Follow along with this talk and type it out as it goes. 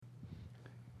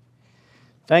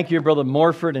Thank you, Brother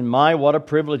Morford, and what a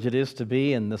privilege it is to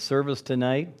be in the service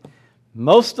tonight.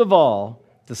 Most of all,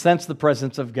 to sense the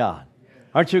presence of God.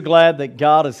 Aren't you glad that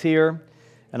God is here?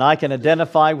 And I can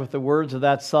identify with the words of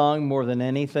that song more than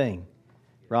anything.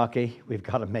 Rocky, we've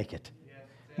got to make it.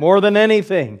 More than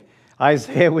anything.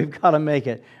 Isaiah, we've got to make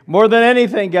it. More than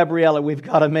anything, Gabriella, we've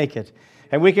got to make it.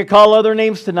 And we could call other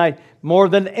names tonight. More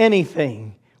than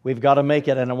anything, we've got to make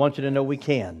it. And I want you to know we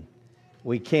can.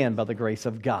 We can by the grace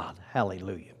of God.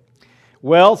 Hallelujah.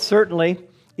 Well, certainly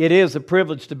it is a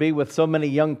privilege to be with so many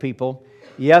young people.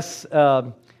 Yes,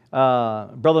 Brother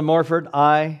Morford,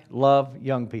 I love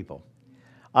young people.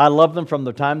 I love them from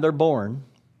the time they're born.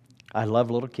 I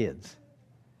love little kids.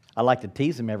 I like to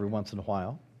tease them every once in a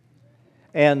while.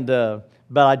 But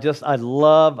I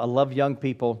love young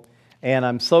people. And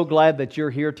I'm so glad that you're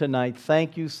here tonight.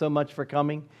 Thank you so much for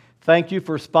coming. Thank you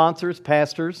for sponsors,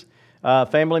 pastors,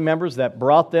 family members that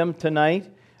brought them tonight.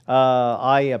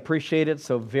 I appreciate it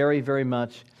so very, very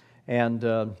much.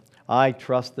 And I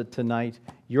trust that tonight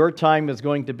your time is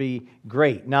going to be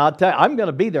great. Now, I'll tell you, I'm going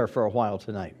to be there for a while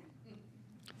tonight.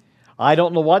 I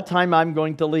don't know what time I'm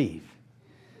going to leave.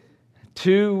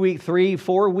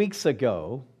 4 weeks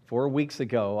ago,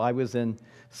 I was in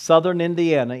southern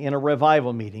Indiana in a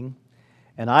revival meeting.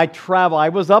 And I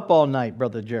was up all night,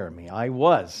 Brother Jeremy. I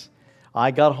was.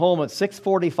 I got home at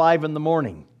 6:45 in the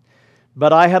morning.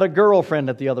 But I had a girlfriend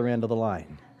at the other end of the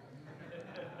line.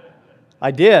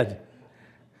 I did.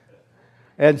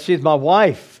 And she's my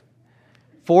wife.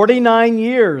 49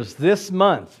 years this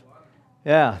month.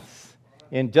 Yeah.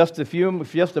 In just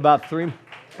about 3.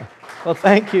 Well,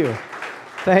 thank you.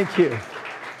 Thank you.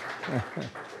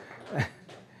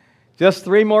 Just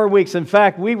 3 more weeks. In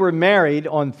fact, we were married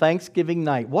on Thanksgiving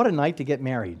night. What a night to get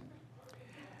married.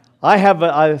 I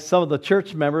have some of the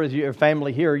church members, your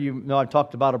family here, you know I've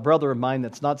talked about a brother of mine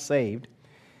that's not saved.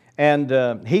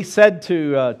 And he said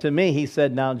to me, he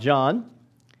said, now, John,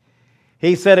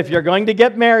 he said, if you're going to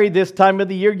get married this time of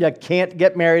the year, you can't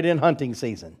get married in hunting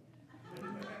season.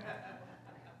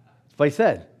 That's what he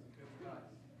said.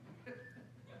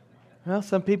 Well,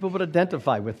 some people would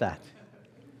identify with that.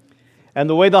 And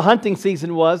the way the hunting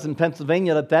season was in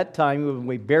Pennsylvania at that time,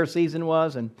 when bear season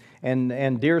was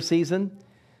and deer season,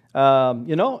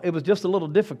 it was just a little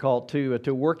difficult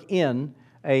to work in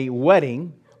a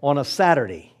wedding on a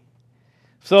Saturday.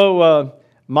 So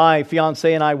my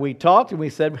fiancée and I, we talked and we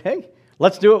said, hey,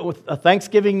 let's do it with a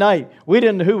Thanksgiving night. We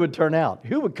didn't know who would turn out.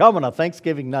 Who would come on a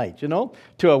Thanksgiving night,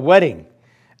 to a wedding.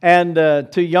 And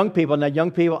to young people. Now,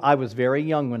 young people, I was very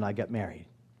young when I got married.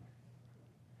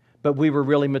 But we were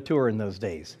really mature in those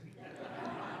days.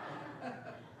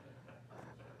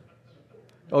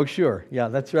 Oh, sure. Yeah,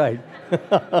 that's right.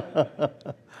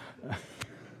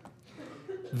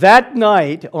 That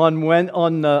night,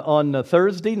 on the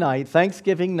Thursday night,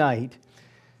 Thanksgiving night,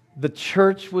 the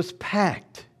church was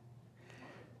packed.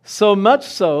 So much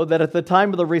so that at the time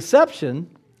of the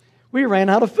reception, we ran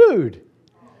out of food.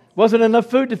 Wasn't enough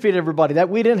food to feed everybody. That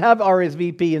we didn't have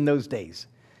RSVP in those days.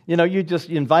 You just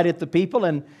invited the people,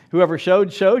 and whoever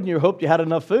showed, and you hoped you had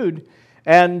enough food.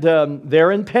 And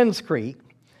there in Penns Creek,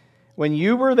 when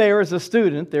you were there as a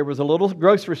student, there was a little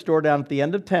grocery store down at the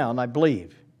end of town, I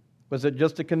believe. Was it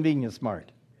just a convenience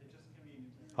mart?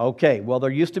 Okay, well,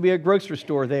 there used to be a grocery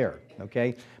store there,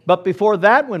 okay? But before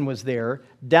that one was there,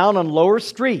 down on Lower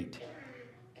Street,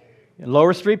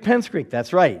 Penns Creek,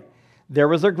 that's right, there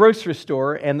was a grocery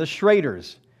store, and the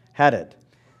Schraders had it.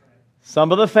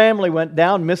 Some of the family went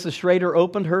down. Mrs. Schrader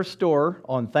opened her store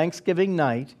on Thanksgiving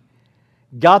night,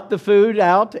 got the food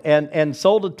out, and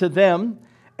sold it to them,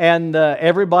 and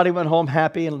everybody went home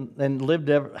happy and lived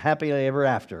happily ever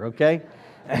after, okay?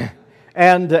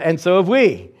 and so have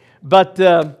we. But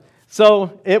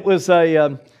so it was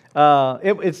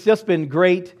it's just been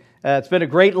great. It's been a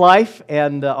great life,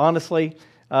 and honestly,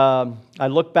 I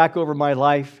look back over my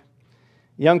life.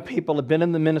 Young people have been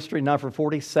in the ministry now for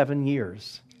 47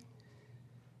 years.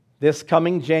 This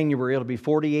coming January, it'll be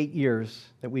 48 years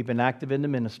that we've been active in the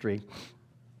ministry.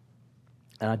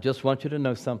 And I just want you to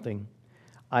know something.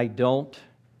 I don't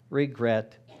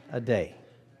regret a day.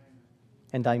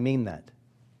 And I mean that.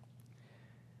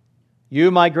 You,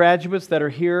 my graduates that are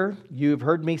here, you've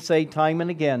heard me say time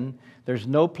and again, there's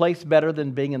no place better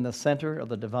than being in the center of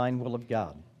the divine will of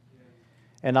God.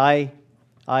 And I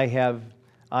have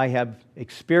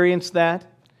experienced that,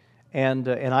 and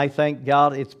I thank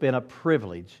God it's been a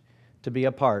privilege to be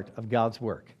a part of God's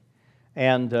work.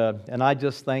 And I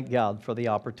just thank God for the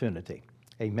opportunity.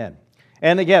 Amen.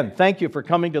 And again, thank you for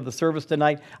coming to the service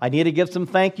tonight. I need to give some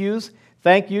thank yous.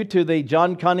 Thank you to the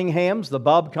John Cunninghams, the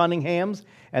Bob Cunninghams,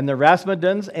 and the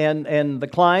Rasmudens and the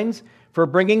Kleins for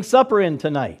bringing supper in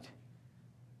tonight.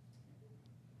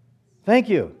 Thank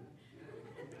you.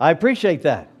 I appreciate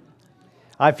that.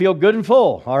 I feel good and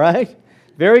full, all right?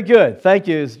 Very good. Thank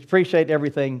you. Appreciate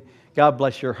everything. God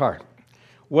bless your heart.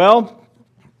 Well,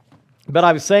 but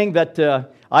I was saying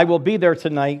that I will be there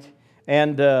tonight,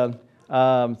 and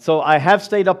so I have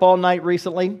stayed up all night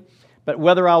recently, but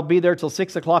whether I'll be there till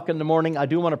 6 o'clock in the morning, I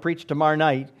do want to preach tomorrow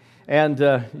night, and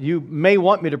you may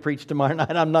want me to preach tomorrow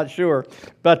night, I'm not sure,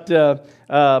 but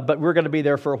we're going to be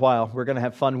there for a while. We're going to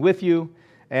have fun with you.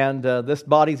 And this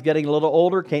body's getting a little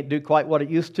older, can't do quite what it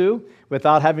used to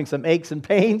without having some aches and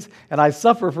pains, and I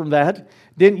suffer from that.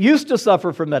 Didn't used to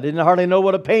suffer from that. Didn't hardly know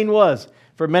what a pain was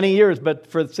for many years, but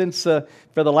for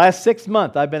the last 6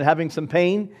 months, I've been having some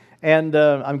pain, and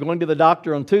I'm going to the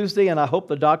doctor on Tuesday, and I hope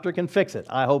the doctor can fix it.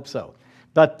 I hope so.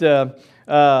 But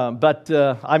I'm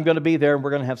going to be there, and we're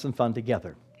going to have some fun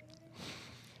together.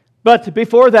 But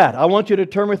before that, I want you to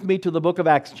turn with me to the book of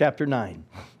Acts chapter 9.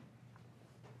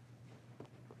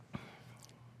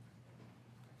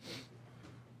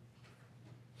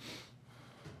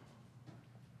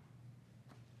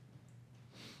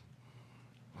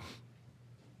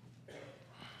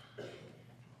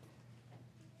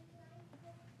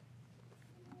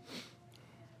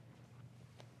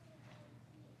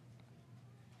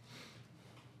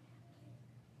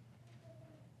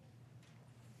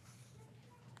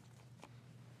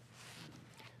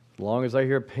 As long as I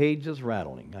hear pages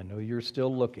rattling, I know you're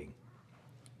still looking.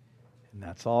 And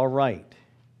that's all right.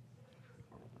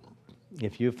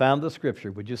 If you found the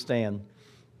scripture, would you stand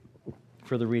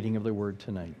for the reading of the word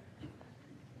tonight?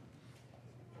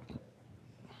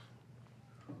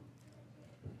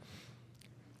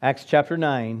 Acts chapter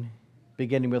 9,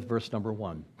 beginning with verse number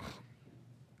 1.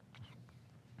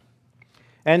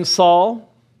 And Saul,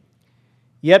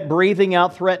 yet breathing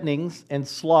out threatenings and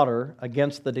slaughter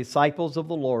against the disciples of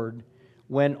the Lord,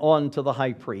 went on to the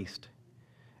high priest,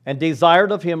 and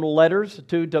desired of him letters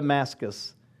to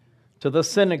Damascus, to the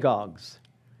synagogues,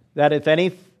 that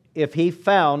if he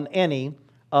found any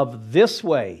of this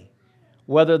way,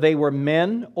 whether they were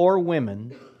men or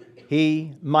women,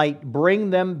 he might bring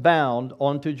them bound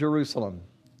unto Jerusalem.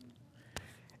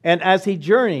 And as he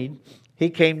journeyed,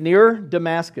 he came near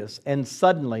Damascus, and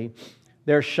suddenly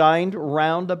there shined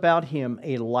round about him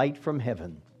a light from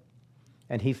heaven.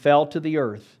 And he fell to the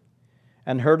earth,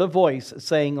 and heard a voice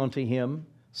saying unto him,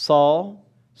 Saul,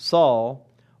 Saul,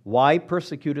 why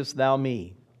persecutest thou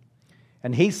me?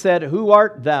 And he said, Who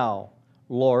art thou,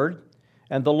 Lord?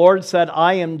 And the Lord said,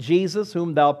 I am Jesus,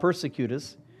 whom thou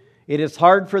persecutest. It is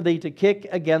hard for thee to kick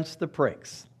against the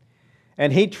pricks.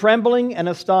 And he, trembling and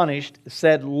astonished,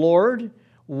 said, Lord,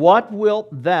 what wilt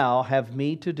thou have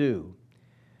me to do?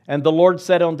 And the Lord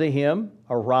said unto him,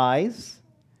 Arise,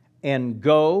 and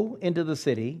go into the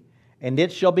city, and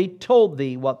it shall be told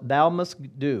thee what thou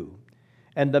must do.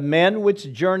 And the men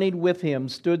which journeyed with him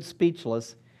stood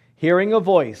speechless, hearing a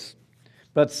voice,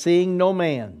 but seeing no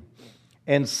man.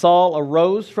 And Saul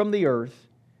arose from the earth,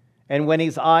 and when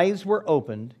his eyes were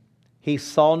opened, he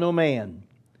saw no man.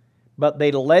 But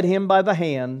they led him by the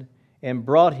hand, and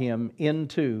brought him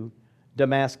into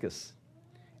Damascus.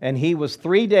 And he was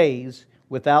 3 days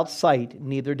without sight,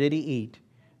 neither did he eat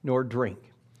nor drink.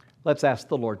 Let's ask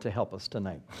the Lord to help us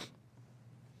tonight.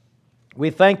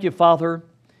 We thank you, Father,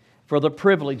 for the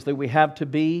privilege that we have to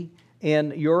be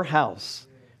in your house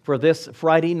for this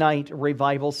Friday night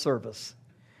revival service.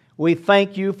 We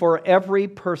thank you for every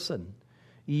person,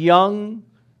 young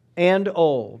and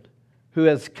old, who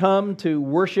has come to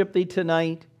worship thee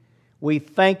tonight. We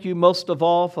thank you most of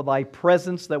all for thy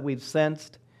presence that we've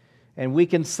sensed. And we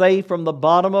can say from the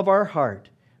bottom of our heart,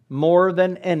 more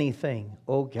than anything,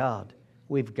 oh God,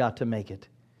 we've got to make it.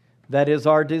 That is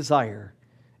our desire.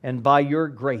 And by your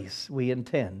grace, we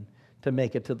intend to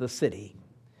make it to the city.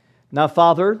 Now,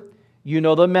 Father, you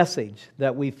know the message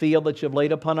that we feel that you've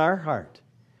laid upon our heart.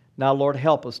 Now, Lord,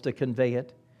 help us to convey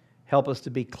it. Help us to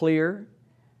be clear.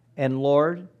 And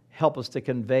Lord, help us to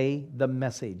convey the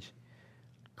message.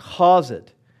 Cause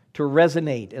it to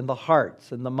resonate in the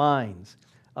hearts and the minds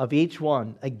of each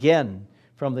one, again,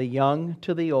 from the young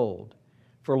to the old.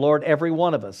 For, Lord, every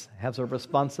one of us has a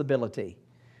responsibility.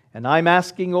 And I'm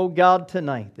asking, oh God,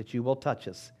 tonight that you will touch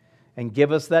us and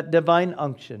give us that divine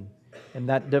unction and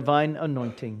that divine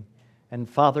anointing. And,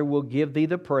 Father, we'll give thee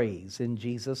the praise in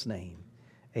Jesus' name.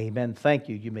 Amen. Thank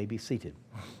you. You may be seated.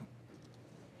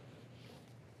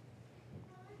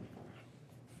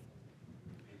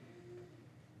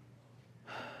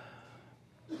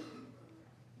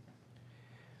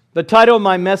 The title of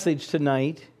my message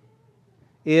tonight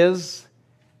is,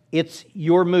 It's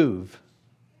Your Move.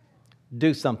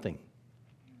 Do something.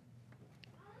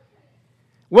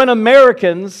 When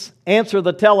Americans answer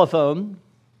the telephone,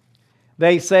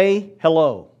 they say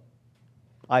hello.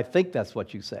 I think that's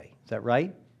what you say. Is that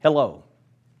right? Hello.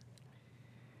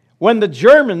 When the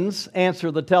Germans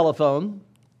answer the telephone,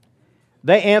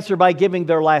 they answer by giving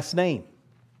their last name.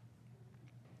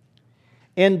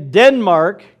 In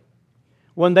Denmark,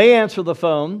 when they answer the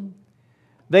phone,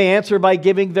 they answer by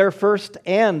giving their first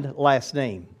and last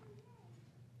name.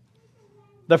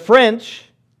 The French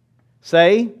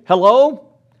say, hello,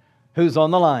 who's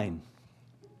on the line?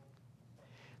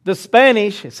 The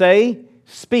Spanish say,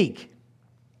 speak.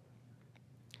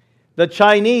 The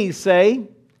Chinese say,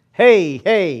 hey,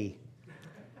 hey,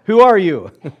 who are you?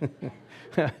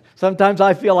 Sometimes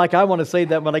I feel like I want to say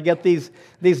that when I get these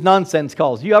nonsense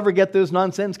calls. You ever get those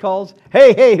nonsense calls?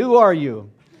 Hey, hey, who are you?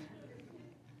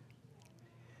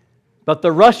 But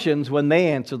the Russians, when they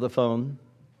answer the phone,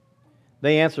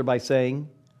 they answer by saying,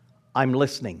 I'm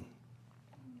listening.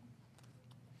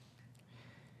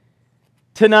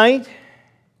 Tonight,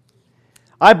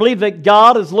 I believe that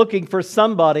God is looking for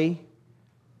somebody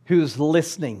who's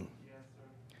listening.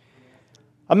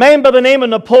 A man by the name of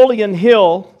Napoleon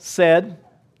Hill said,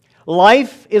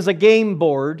 life is a game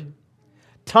board.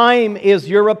 Time is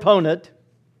your opponent.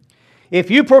 If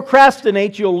you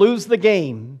procrastinate, you'll lose the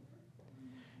game.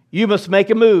 You must make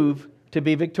a move to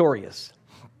be victorious.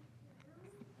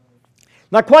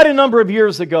 Now, quite a number of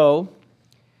years ago,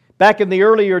 back in the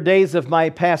earlier days of my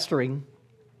pastoring,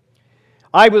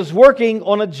 I was working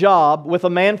on a job with a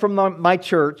man from my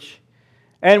church,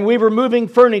 and we were moving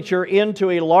furniture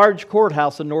into a large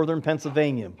courthouse in northern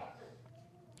Pennsylvania.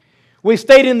 We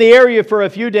stayed in the area for a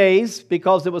few days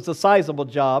because it was a sizable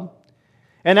job,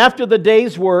 and after the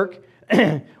day's work,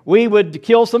 we would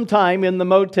kill some time in the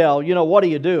motel. You know, what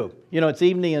do? It's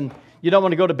evening and you don't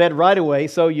want to go to bed right away,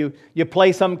 so you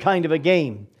play some kind of a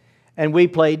game. And we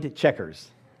played checkers.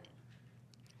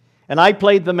 And I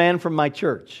played the man from my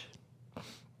church.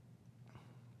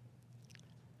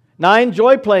 Now, I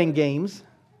enjoy playing games,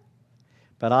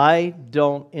 but I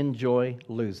don't enjoy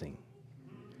losing.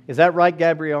 Is that right,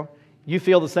 Gabrielle? You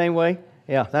feel the same way?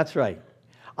 Yeah, that's right.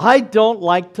 I don't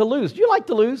like to lose. Do you like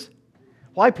to lose?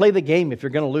 Why play the game if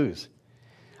you're going to lose?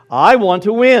 I want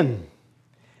to win.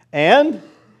 And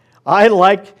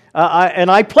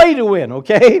I play to win,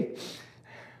 okay?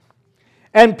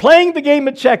 And playing the game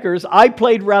of checkers, I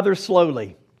played rather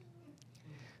slowly.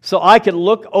 So I could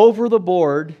look over the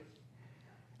board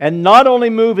and not only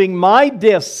moving my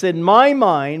discs in my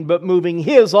mind, but moving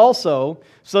his also,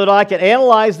 so that I could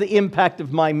analyze the impact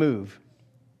of my move.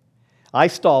 I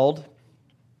stalled,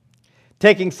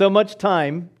 taking so much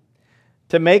time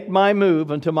to make my move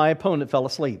until my opponent fell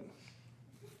asleep.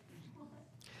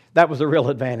 That was a real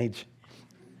advantage.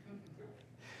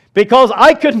 Because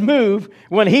I could move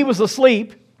when he was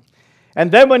asleep,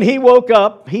 and then when he woke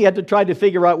up, he had to try to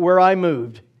figure out where I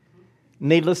moved.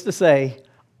 Needless to say,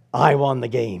 I won the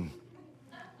game.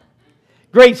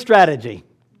 Great strategy.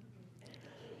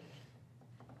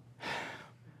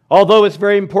 Although it's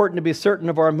very important to be certain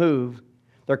of our move,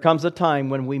 there comes a time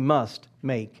when we must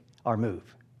make our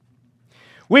move.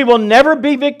 We will never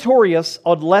be victorious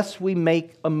unless we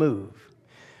make a move.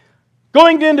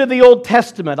 Going into the Old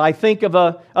Testament, I think of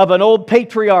an old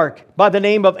patriarch by the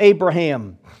name of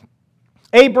Abraham.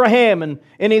 Abraham,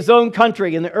 in his own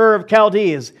country, in the Ur of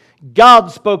Chaldees,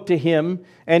 God spoke to him,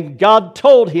 and God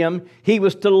told him he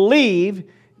was to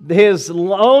leave his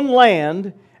own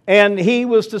land, and he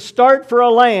was to start for a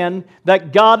land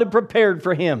that God had prepared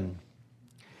for him.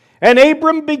 And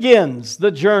Abram begins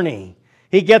the journey.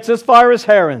 He gets as far as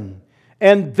Haran,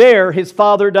 and there his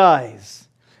father dies.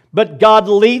 But God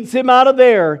leads him out of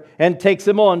there and takes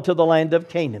him on to the land of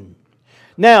Canaan.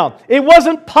 Now, it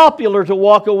wasn't popular to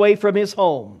walk away from his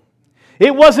home.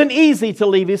 It wasn't easy to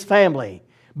leave his family.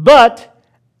 But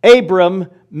Abram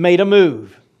made a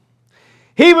move.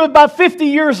 He was about 50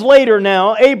 years later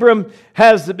now. Abram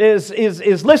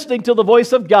is listening to the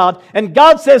voice of God. And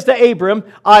God says to Abram,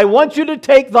 I want you to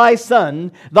take thy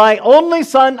son, thy only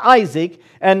son Isaac,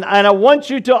 and I want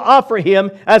you to offer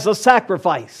him as a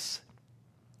sacrifice.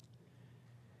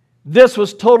 This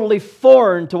was totally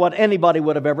foreign to what anybody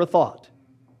would have ever thought.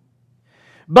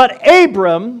 But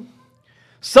Abram,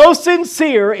 so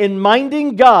sincere in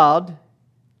minding God,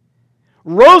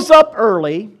 rose up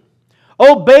early,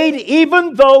 obeyed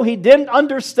even though he didn't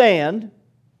understand.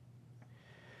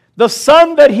 The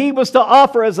son that he was to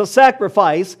offer as a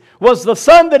sacrifice was the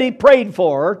son that he prayed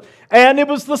for, and it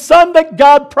was the son that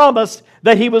God promised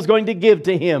that he was going to give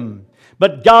to him.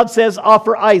 But God says,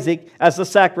 offer Isaac as a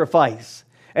sacrifice.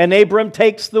 And Abram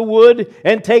takes the wood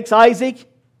and takes Isaac.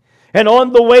 And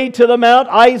on the way to the mount,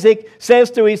 Isaac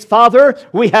says to his father,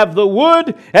 we have the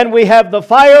wood and we have the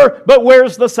fire, but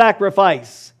where's the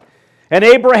sacrifice? And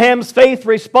Abraham's faith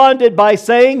responded by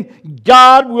saying,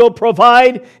 God will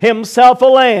provide himself a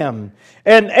lamb.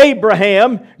 And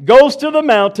Abraham goes to the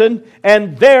mountain,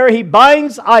 and there he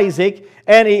binds Isaac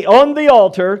and he on the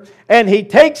altar, and he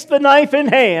takes the knife in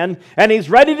hand, and he's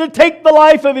ready to take the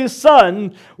life of his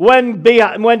son when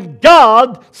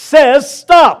God says,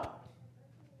 stop.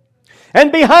 And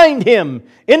behind him,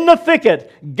 in the thicket,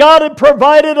 God had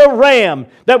provided a ram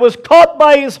that was caught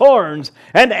by his horns.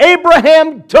 And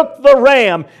Abraham took the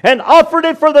ram and offered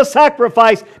it for the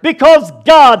sacrifice because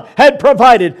God had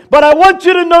provided. But I want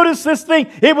you to notice this thing.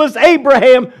 It was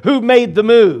Abraham who made the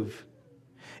move.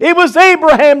 It was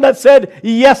Abraham that said,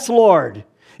 yes, Lord.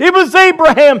 It was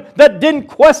Abraham that didn't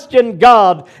question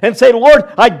God and say, Lord,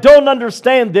 I don't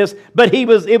understand this. But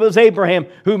it was Abraham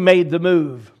who made the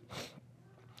move.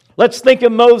 Let's think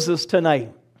of Moses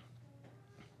tonight.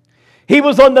 He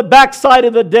was on the backside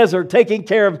of the desert taking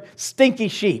care of stinky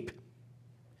sheep.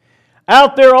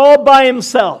 Out there all by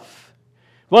himself.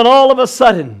 When all of a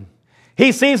sudden,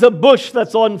 he sees a bush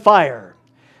that's on fire.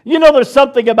 You know, there's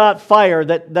something about fire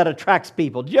that attracts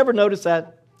people. Did you ever notice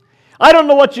that? I don't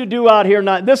know what you do out here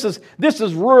now. This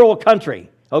is rural country.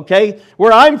 Okay?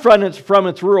 Where I'm from,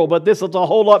 it's rural, but this is a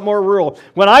whole lot more rural.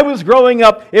 When I was growing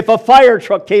up, if a fire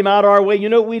truck came out our way, you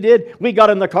know what we did? We got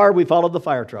in the car, we followed the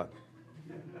fire truck.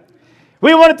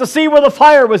 We wanted to see where the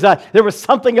fire was at. There was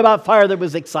something about fire that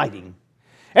was exciting.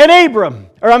 And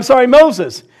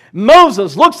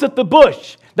Moses looks at the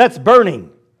bush that's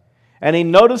burning, and he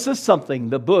notices something.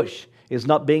 The bush is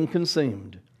not being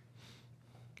consumed.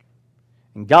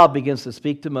 And God begins to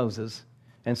speak to Moses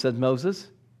and said, Moses,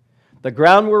 the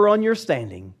ground whereon you're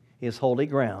standing is holy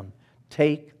ground.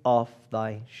 Take off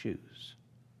thy shoes.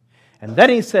 And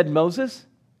then he said, Moses,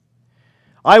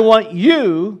 I want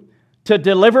you to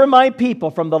deliver my people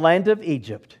from the land of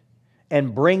Egypt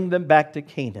and bring them back to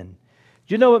Canaan.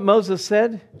 Do you know what Moses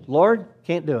said? Lord,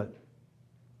 can't do it.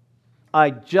 I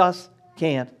just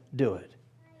can't do it.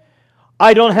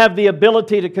 I don't have the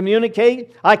ability to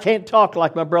communicate. I can't talk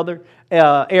like my brother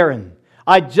Aaron.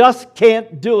 I just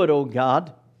can't do it, oh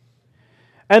God.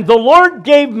 And the Lord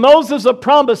gave Moses a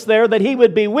promise there that he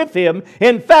would be with him.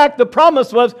 In fact, the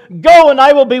promise was, go and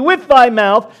I will be with thy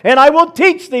mouth, and I will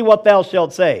teach thee what thou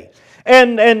shalt say.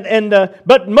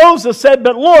 But Moses said,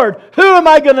 but Lord, who am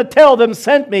I going to tell them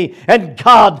sent me? And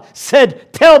God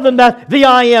said, tell them that the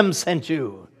I Am sent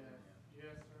you.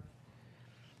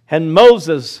 And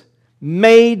Moses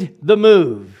made the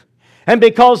move. And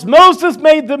because Moses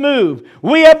made the move,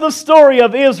 we have the story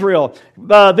of Israel,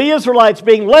 the Israelites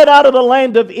being led out of the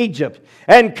land of Egypt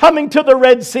and coming to the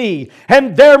Red Sea.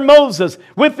 And there Moses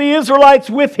with the Israelites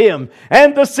with him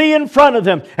and the sea in front of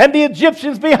them and the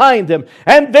Egyptians behind them.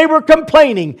 And they were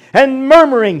complaining and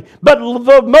murmuring. But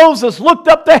Moses looked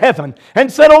up to heaven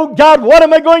and said, oh God, what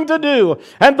am I going to do?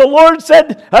 And the Lord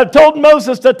told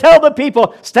Moses to tell the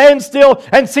people, stand still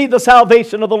and see the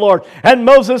salvation of the Lord. And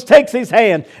Moses takes his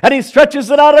hand and he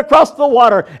stretches it out across the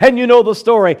water. And you know the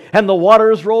story. And the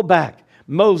waters roll back.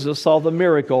 Moses saw the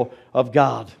miracle of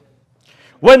God.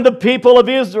 When the people of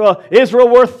Israel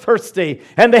were thirsty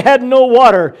and they had no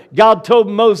water, God told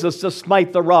Moses to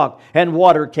smite the rock, and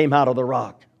water came out of the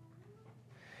rock.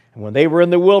 And when they were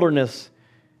in the wilderness,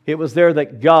 it was there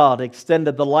that God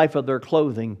extended the life of their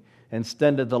clothing and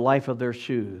extended the life of their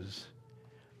shoes.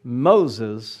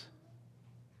 Moses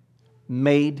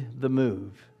made the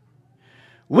move.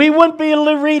 We wouldn't be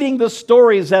reading the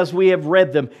stories as we have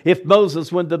read them if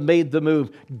Moses wouldn't have made the move.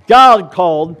 God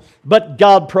called, but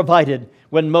God provided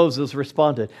when Moses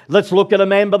responded. Let's look at a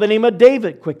man by the name of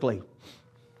David quickly.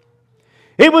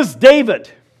 It was David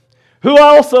who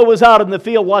also was out in the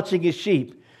field watching his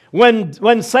sheep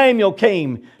when Samuel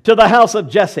came to the house of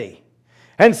Jesse.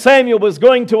 And Samuel was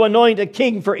going to anoint a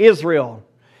king for Israel.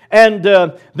 And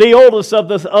the oldest of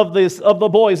the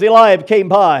boys, Eliab, came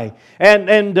by.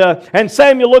 And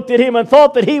Samuel looked at him and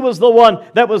thought that he was the one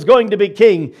that was going to be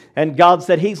king. And God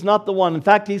said, he's not the one. In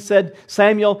fact, he said,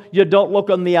 Samuel, you don't look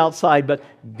on the outside, but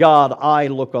God, I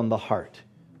look on the heart.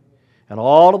 And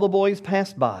all of the boys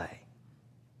passed by.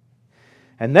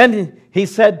 And then he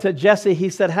said to Jesse, he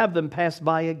said, have them pass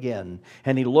by again.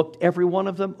 And he looked every one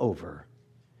of them over.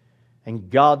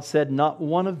 And God said, not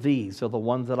one of these are the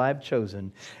ones that I have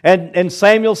chosen. And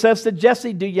Samuel says to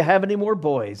Jesse, do you have any more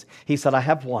boys? He said, I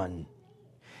have one.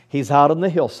 He's out on the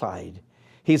hillside.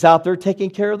 He's out there taking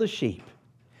care of the sheep.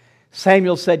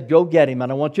 Samuel said, go get him.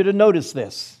 And I want you to notice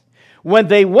this. When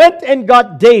they went and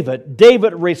got David,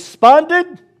 David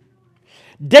responded.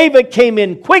 David came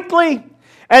in quickly.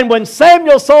 And when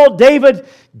Samuel saw David,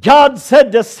 God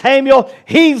said to Samuel,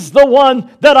 he's the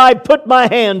one that I put my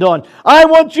hand on. I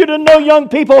want you to know, young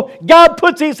people, God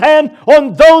puts His hand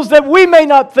on those that we may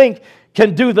not think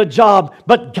can do the job,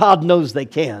 but God knows they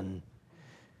can.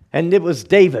 And it was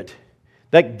David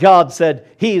that God said,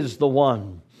 he is the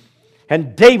one.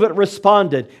 And David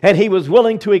responded, and he was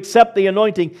willing to accept the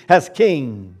anointing as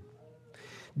king.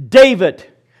 David,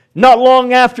 not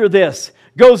long after this,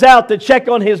 goes out to check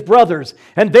on his brothers,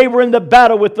 and they were in the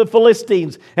battle with the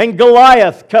Philistines, and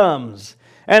Goliath comes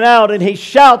and out, and he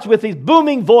shouts with his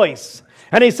booming voice,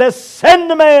 and he says,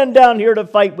 send a man down here to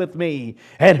fight with me,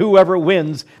 and whoever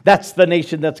wins, that's the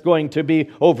nation that's going to be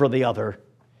over the other.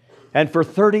 And for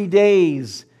 30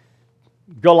 days,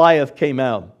 Goliath came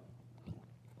out.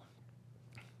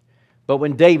 But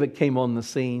when David came on the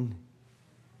scene,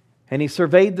 and he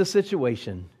surveyed the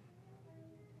situation,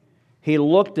 he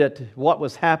looked at what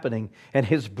was happening, and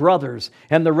his brothers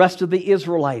and the rest of the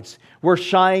Israelites were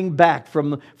shying back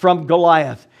from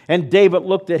Goliath. And David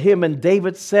looked at him, and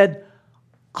David said,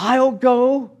 I'll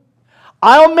go.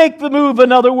 I'll make the move,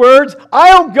 in other words.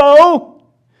 I'll go.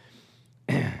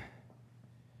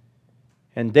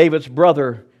 And David's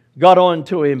brother got on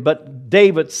to him, but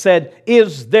David said,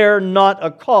 is there not a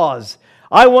cause?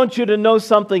 I want you to know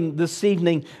something this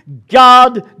evening.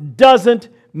 God doesn't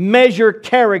measure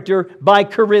character by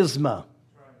charisma.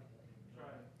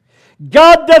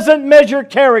 God doesn't measure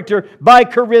character by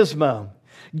charisma.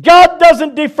 God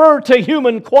doesn't defer to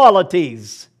human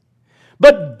qualities.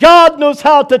 But God knows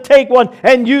how to take one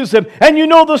and use him. And you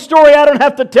know the story. I don't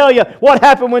have to tell you what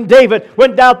happened when David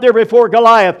went out there before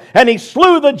Goliath and he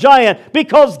slew the giant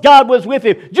because God was with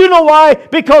him. Do you know why?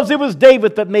 Because it was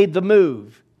David that made the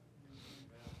move.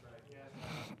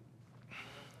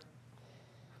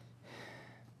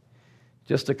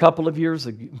 Just a couple of years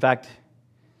ago, in fact,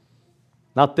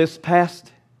 not this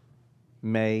past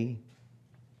May,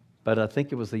 but I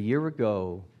think it was a year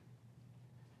ago,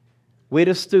 we had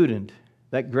a student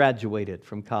that graduated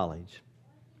from college.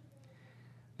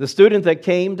 The student that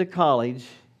came to college,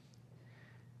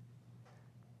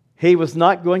 he was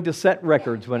not going to set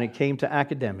records when it came to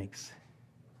academics,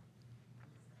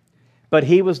 but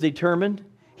he was determined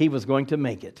he was going to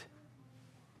make it.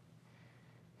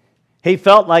 He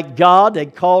felt like God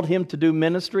had called him to do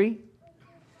ministry.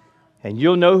 And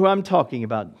you'll know who I'm talking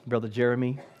about, Brother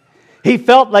Jeremy. He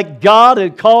felt like God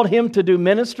had called him to do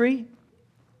ministry.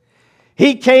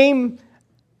 He came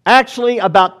actually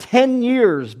about 10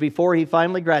 years before he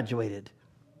finally graduated.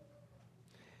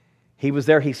 He was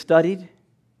there, he studied.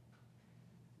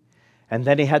 And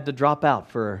then he had to drop out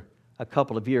for a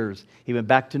couple of years. He went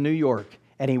back to New York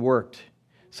and he worked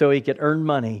so he could earn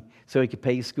money so he could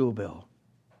pay his school bill.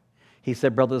 He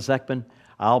said, Brother Zeckman,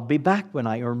 I'll be back when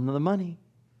I earn the money.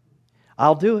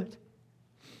 I'll do it.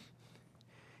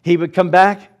 He would come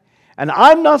back, and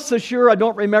I'm not so sure, I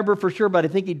don't remember for sure, but I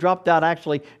think he dropped out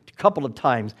actually a couple of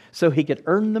times so he could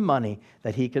earn the money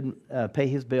that he could pay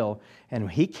his bill. And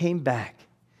when he came back,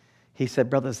 he said,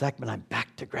 Brother Zeckman, I'm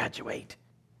back to graduate.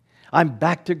 I'm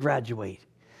back to graduate.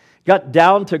 Got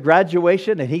down to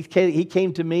graduation, and he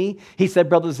came to me. He said,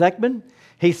 Brother Zeckman,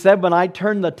 he said, when I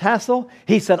turned the tassel,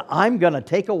 he said, I'm going to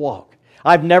take a walk.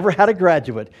 I've never had a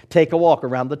graduate take a walk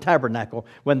around the tabernacle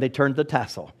when they turned the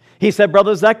tassel. He said,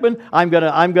 Brother Zeckman, I'm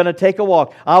going to take a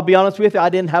walk. I'll be honest with you, I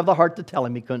didn't have the heart to tell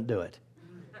him he couldn't do it.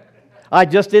 I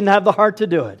just didn't have the heart to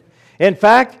do it. In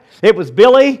fact, it was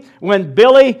Billy, when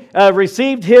Billy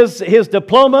received his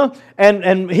diploma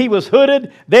and he was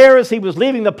hooded there as he was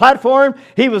leaving the platform.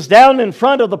 He was down in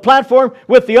front of the platform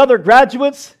with the other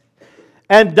graduates.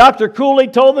 And Dr. Cooley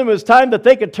told them it was time that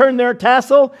they could turn their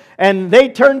tassel. And they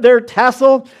turned their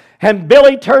tassel. And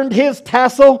Billy turned his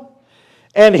tassel.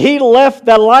 And he left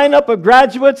the lineup of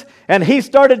graduates. And he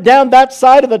started down that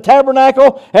side of the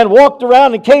tabernacle and walked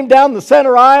around and came down the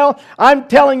center aisle. I'm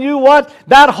telling you what,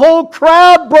 that whole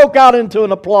crowd broke out into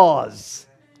an applause.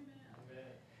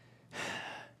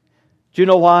 Do you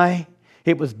know why?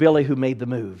 It was Billy who made the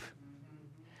move.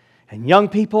 And young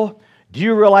people, do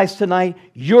you realize tonight,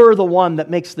 you're the one that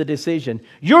makes the decision.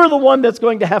 You're the one that's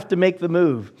going to have to make the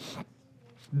move.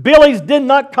 Billy's did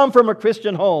not come from a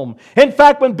Christian home. In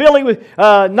fact, when Billy was,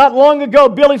 not long ago,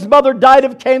 Billy's mother died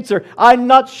of cancer. I'm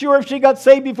not sure if she got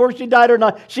saved before she died or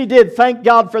not. She did. Thank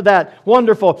God for that.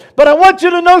 Wonderful. But I want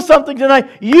you to know something tonight.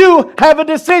 You have a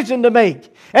decision to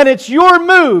make. And it's your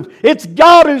move. It's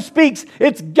God who speaks.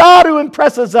 It's God who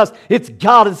impresses us. It's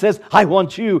God who says, I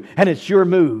want you. And it's your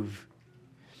move.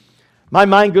 My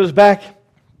mind goes back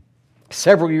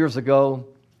several years ago.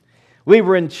 We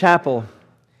were in chapel.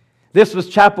 This was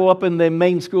chapel up in the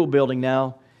main school building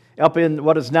now, up in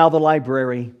what is now the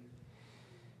library.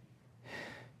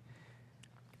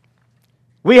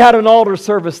 We had an altar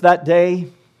service that day.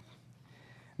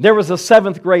 There was a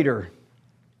 7th grader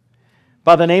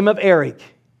by the name of Eric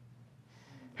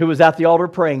who was at the altar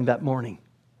praying that morning.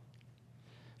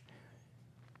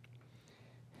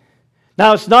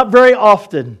 Now, it's not very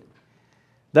often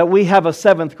that we have a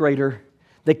 7th grader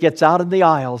that gets out in the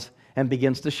aisles and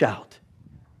begins to shout.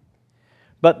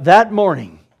 But that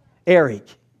morning, Eric,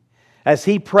 as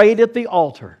he prayed at the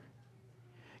altar,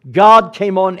 God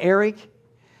came on Eric,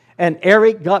 and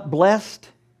Eric got blessed,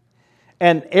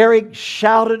 and Eric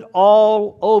shouted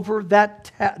all over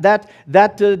that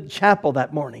chapel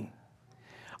that morning.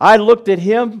 I looked at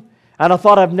him, and I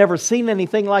thought, I've never seen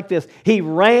anything like this. He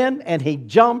ran and he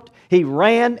jumped. He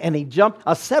ran and he jumped.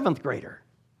 A 7th grader.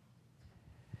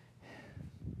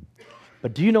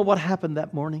 But do you know what happened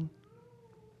that morning?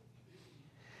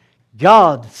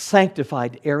 God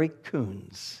sanctified Eric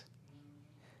Coons.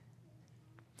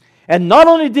 And not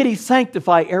only did He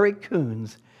sanctify Eric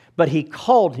Coons, but He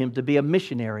called him to be a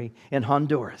missionary in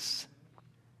Honduras.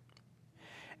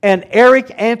 And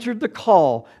Eric answered the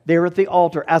call there at the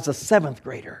altar as a 7th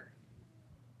grader.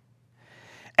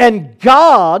 And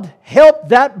God helped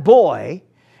that boy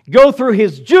go through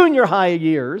his junior high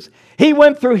years. He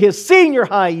went through his senior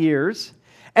high years,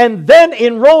 and then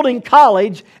enrolled in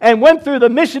college and went through the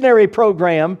missionary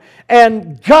program.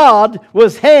 And God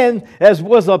was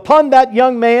upon that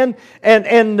young man,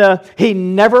 and he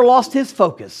never lost his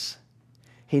focus.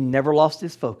 He never lost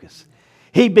his focus.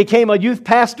 He became a youth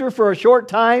pastor for a short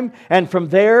time, and from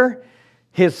there,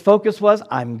 his focus was,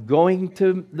 I'm going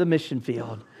to the mission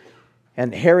field.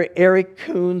 And Eric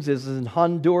Coons is in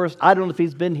Honduras. I don't know if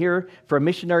he's been here for a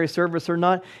missionary service or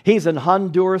not. He's in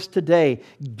Honduras today.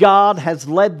 God has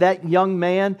led that young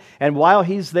man, and while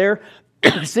he's there,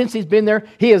 since he's been there,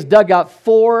 he has dug out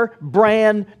 4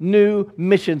 brand new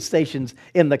mission stations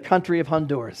in the country of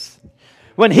Honduras.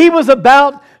 When he was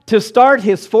about to start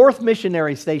his 4th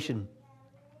missionary station,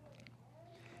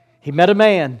 he met a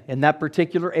man in that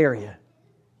particular area.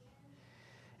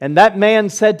 And that man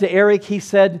said to Eric, he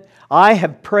said, I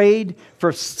have prayed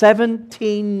for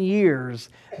 17 years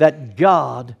that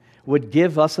God would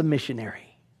give us a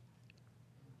missionary.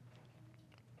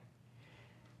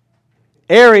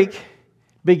 Eric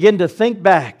began to think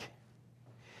back.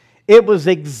 It was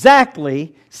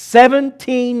exactly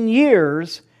 17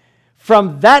 years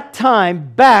from that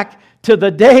time back to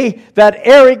the day that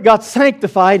Eric got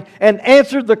sanctified and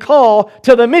answered the call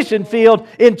to the mission field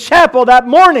in chapel that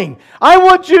morning. I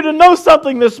want you to know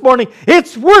something this morning.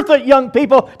 It's worth it, young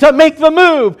people, to make the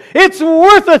move. It's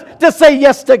worth it to say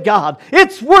yes to God.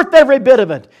 It's worth every bit of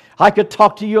it. I could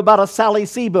talk to you about a Sally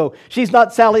Sebo. She's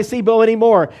not Sally Sebo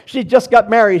anymore. She just got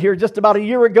married here just about a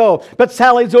year ago. But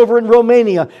Sally's over in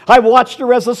Romania. I watched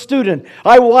her as a student.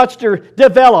 I watched her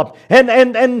develop. And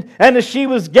as she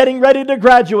was getting ready to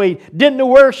graduate, didn't know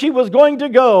where she was going to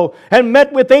go, and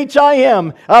met with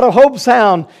HIM out of Hobe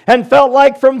Sound, and felt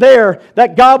like from there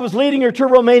that God was leading her to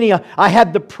Romania. I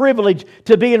had the privilege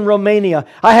to be in Romania.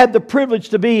 I had the privilege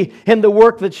to be in the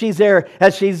work that she's there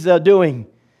as she's doing.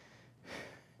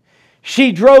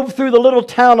 She drove through the little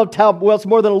town of it's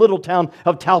more than a little town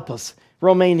of Talpas,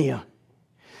 Romania.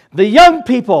 The young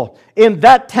people in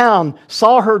that town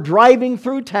saw her driving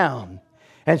through town,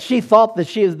 and she thought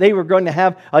that they were going to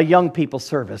have a young people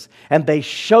service, and they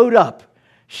showed up.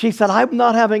 She said, I'm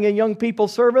not having a young people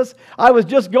service. I was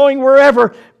just going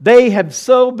wherever. They have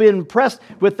so been impressed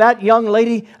with that young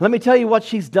lady. Let me tell you what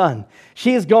she's done.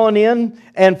 She has gone in.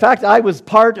 In fact, I was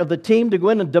part of the team to go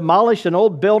in and demolish an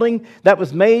old building that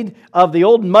was made of the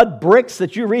old mud bricks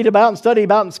that you read about and study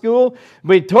about in school.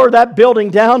 We tore that building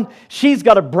down. She's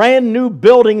got a brand new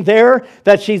building there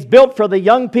that she's built for the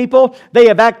young people. They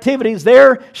have activities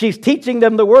there. She's teaching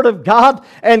them the Word of God,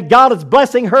 and God is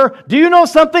blessing her. Do you know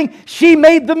something? She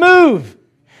made the move.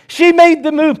 She made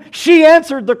the move. She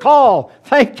answered the call.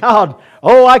 Thank God.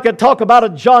 Oh, I could talk about a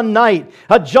John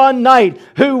Knight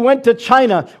who went to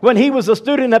China when he was a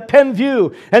student at Penn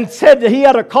View and said that he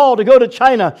had a call to go to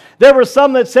China. There were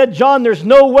some that said, John, there's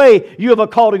no way you have a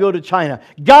call to go to China.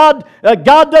 God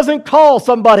doesn't call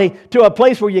somebody to a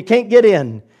place where you can't get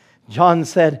in. John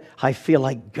said, I feel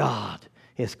like God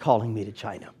is calling me to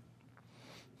China.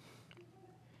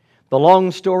 The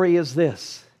long story is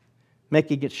this,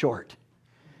 making it short.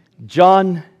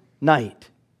 John Knight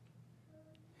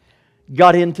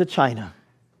got into China.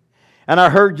 And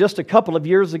I heard just a couple of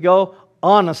years ago,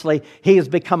 honestly, he has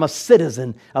become a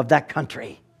citizen of that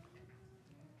country.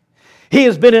 He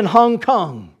has been in Hong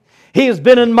Kong. He has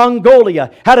been in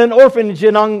Mongolia, had an orphanage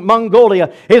in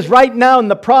Mongolia, is right now in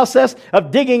the process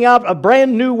of digging out a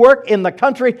brand new work in the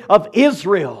country of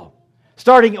Israel.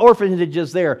 starting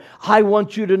orphanages there. I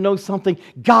want you to know something.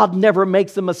 God never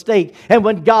makes a mistake. And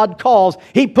when God calls,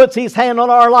 He puts His hand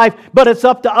on our life, but it's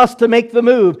up to us to make the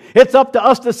move. It's up to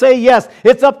us to say yes.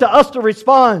 It's up to us to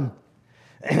respond.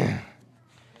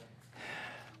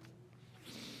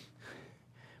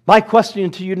 My question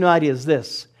to you tonight is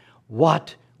this: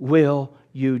 what will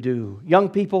you do? Young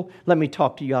people, let me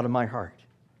talk to you out of my heart.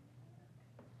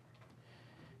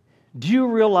 Do you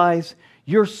realize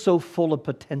you're so full of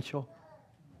potential?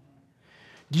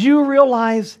 Do you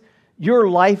realize your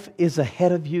life is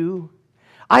ahead of you?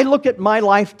 I look at my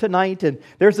life tonight, and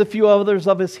there's a few others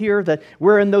of us here that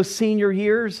we're in those senior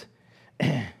years.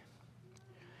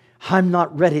 I'm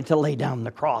not ready to lay down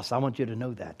the cross. I want you to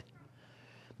know that.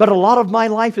 But a lot of my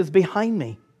life is behind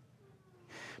me.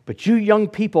 But you young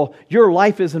people, your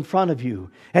life is in front of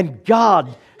you. And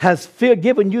God has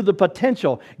given you the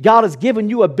potential. God has given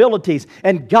you abilities.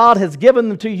 And God has given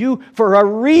them to you for a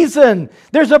reason.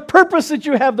 There's a purpose that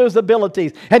you have those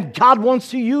abilities. And God wants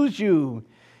to use you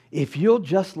if you'll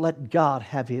just let God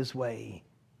have His way.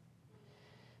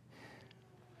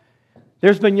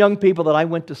 There's been young people that I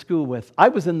went to school with. I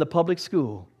was in the public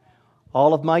school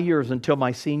all of my years until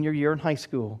my senior year in high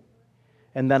school.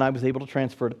 And then I was able to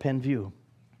transfer to Penn View.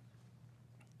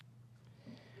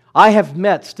 I have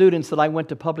met students that I went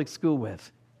to public school with.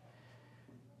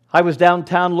 I was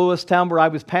downtown Lewistown where I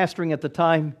was pastoring at the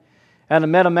time, and I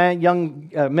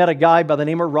met a guy by the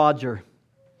name of Roger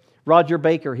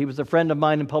Baker. He was a friend of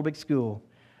mine in public school.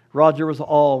 Roger was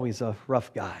always a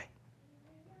rough guy.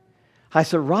 I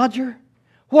said, "Roger,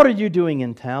 what are you doing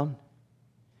in town?"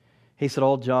 He said,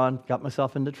 "Oh, John, got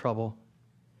myself into trouble."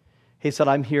 He said,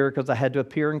 "I'm here because I had to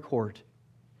appear in court."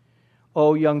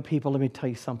 Oh, young people, let me tell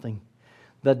you something.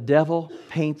 The devil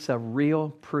paints a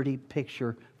real pretty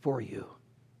picture for you.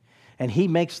 And he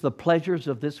makes the pleasures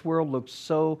of this world look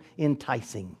so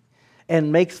enticing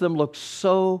and makes them look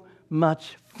so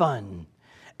much fun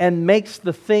and makes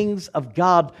the things of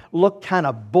God look kind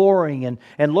of boring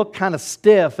and look kind of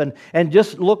stiff and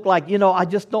just look like, I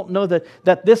just don't know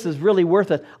that this is really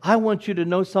worth it. I want you to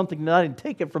know something that I didn't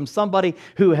take it from somebody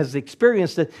who has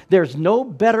experienced it. There's no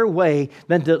better way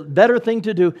better thing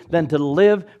to do than to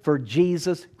live for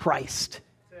Jesus Christ.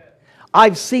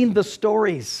 I've seen the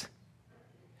stories.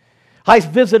 I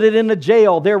visited in a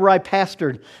jail there where I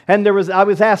pastored, and I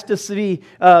was asked to see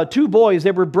two boys.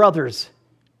 They were brothers.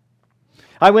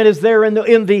 I went as there in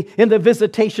the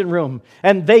visitation room,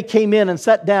 and they came in and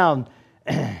sat down.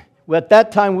 At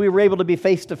that time, we were able to be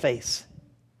face to face.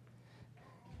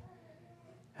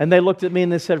 And they looked at me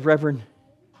and they said, "Reverend,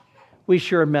 we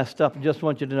sure messed up. I just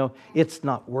want you to know it's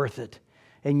not worth it."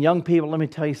 And young people, let me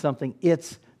tell you something.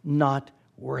 It's not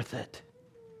worth it.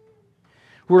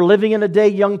 We're living in a day,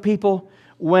 young people,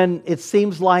 when it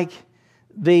seems like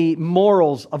the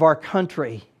morals of our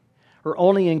country are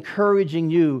only encouraging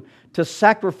you to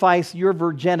sacrifice your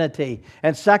virginity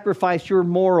and sacrifice your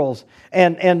morals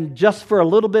and just for a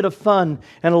little bit of fun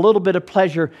and a little bit of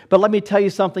pleasure. But let me tell you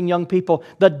something, young people.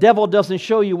 The devil doesn't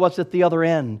show you what's at the other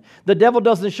end. The devil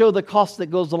doesn't show the cost that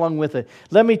goes along with it.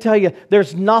 Let me tell you,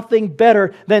 there's nothing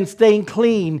better than staying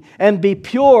clean and be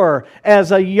pure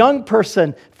as a young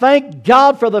person. Thank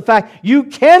God for the fact you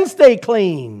can stay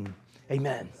clean.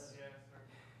 Amen.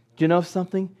 Do you know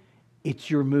something? It's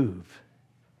your move.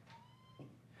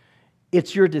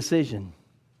 It's your decision.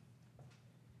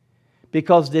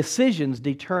 Because decisions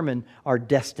determine our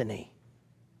destiny.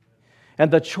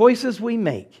 And the choices we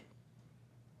make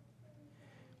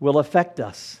will affect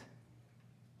us.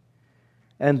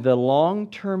 And the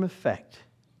long-term effect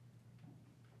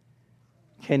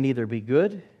can either be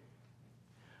good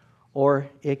or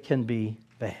it can be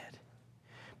bad.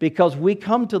 Because we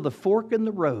come to the fork in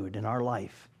the road in our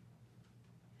life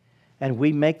and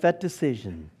we make that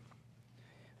decision.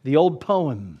 The old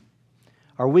poem,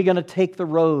 are we going to take the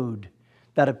road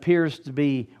that appears to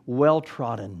be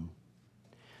well-trodden?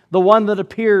 The one that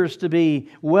appears to be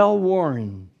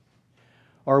well-worn?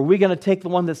 Or are we going to take the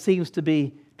one that seems to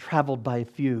be traveled by a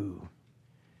few?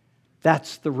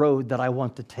 That's the road that I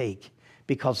want to take,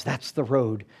 because that's the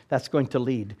road that's going to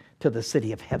lead to the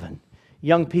city of heaven.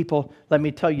 Young people, let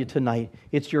me tell you tonight,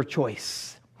 it's your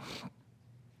choice.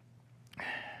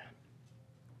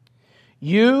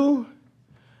 You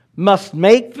must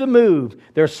make the move.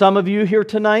 There are some of you here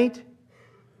tonight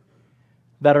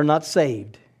that are not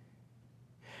saved.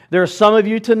 There are some of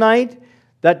you tonight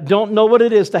that don't know what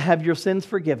it is to have your sins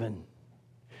forgiven.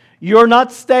 You're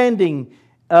not standing,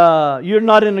 you're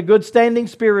not in a good standing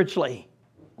spiritually.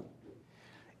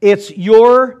 It's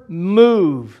your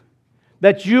move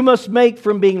that you must make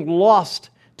from being lost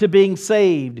to being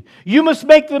saved. You must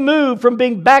make the move from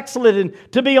being backslidden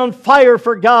to be on fire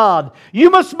for God. You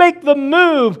must make the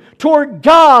move toward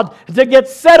God to get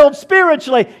settled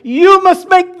spiritually. You must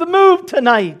make the move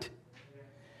tonight.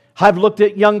 I've looked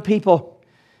at young people,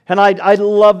 and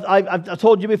I've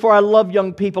told you before, I love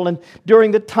young people. And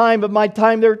during the time of my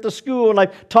time there at the school, and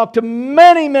I've talked to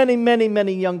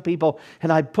many young people,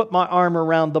 and I'd put my arm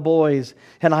around the boys,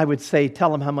 and I would say,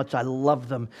 tell them how much I love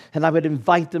them, and I would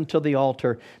invite them to the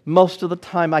altar. Most of the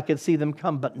time I could see them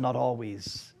come, but not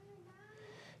always.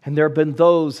 And there have been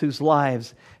those whose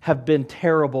lives have been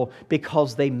terrible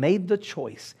because they made the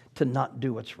choice to not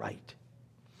do what's right.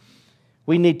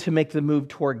 We need to make the move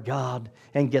toward God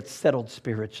and get settled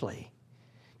spiritually.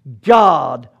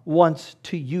 God wants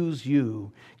to use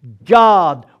you.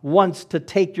 God wants to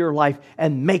take your life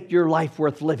and make your life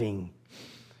worth living.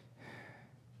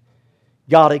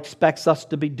 God expects us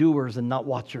to be doers and not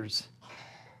watchers.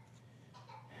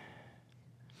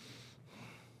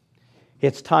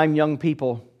 It's time, young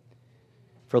people,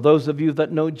 for those of you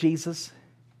that know Jesus,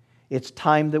 it's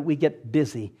time that we get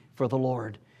busy for the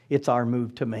Lord. It's our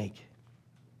move to make.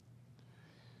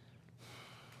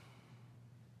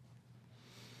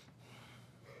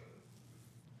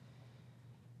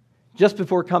 Just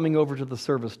before coming over to the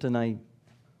service tonight,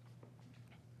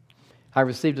 I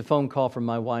received a phone call from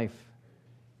my wife.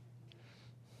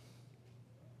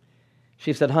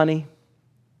 She said, honey,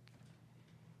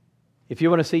 if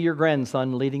you want to see your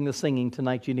grandson leading the singing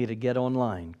tonight, you need to get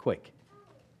online, quick.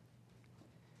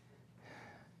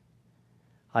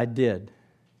 I did.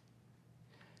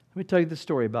 Let me tell you the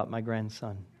story about my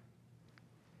grandson.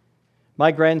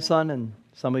 My grandson, and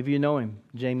some of you know him,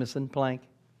 Jameson Plank.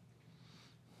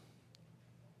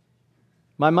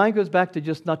 My mind goes back to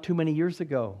just not too many years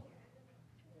ago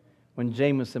when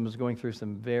Jameson was going through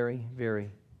some very,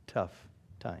 very tough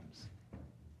times.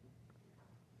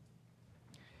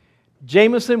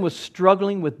 Jameson was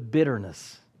struggling with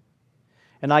bitterness.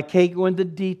 And I can't go into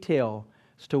detail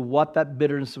as to what that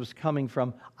bitterness was coming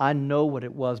from. I know what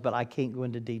it was, but I can't go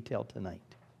into detail tonight.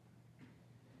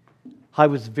 I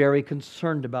was very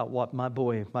concerned about what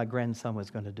my grandson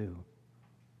was going to do.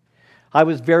 I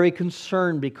was very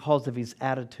concerned because of his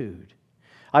attitude.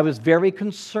 I was very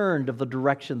concerned of the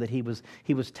direction that he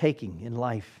was taking in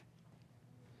life.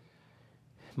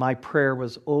 My prayer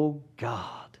was, oh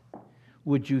God,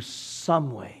 would you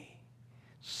some way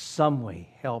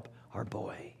help our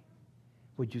boy?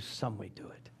 Would you some way do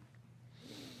it?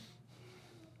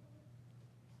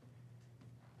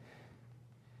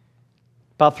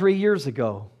 About 3 years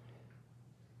ago,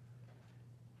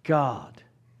 God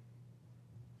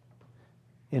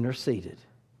interceded,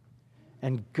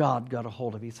 and God got a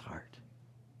hold of his heart.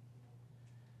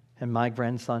 And my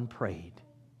grandson prayed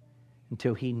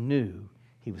until he knew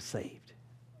he was saved.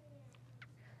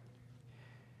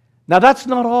 Now that's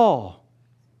not all.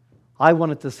 I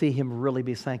wanted to see him really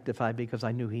be sanctified because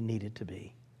I knew he needed to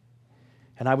be.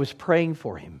 And I was praying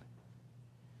for him.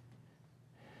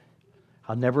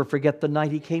 I'll never forget the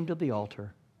night he came to the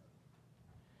altar.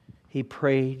 He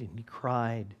prayed and he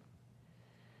cried.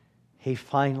 He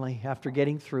finally, after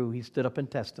getting through, he stood up and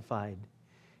testified.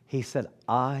 He said,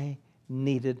 I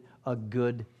needed a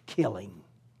good killing.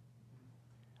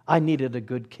 I needed a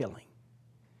good killing.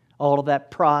 All of that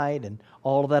pride and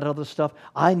all of that other stuff,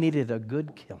 I needed a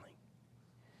good killing.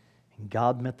 And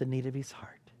God met the need of his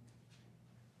heart.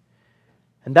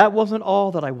 And that wasn't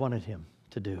all that I wanted him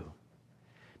to do.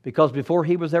 Because before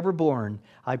he was ever born,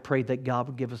 I prayed that God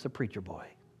would give us a preacher boy.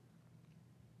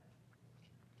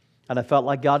 And I felt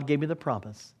like God gave me the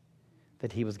promise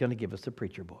that he was going to give us a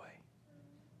preacher boy.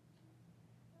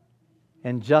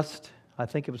 And just, I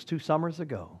think it was 2 summers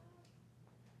ago,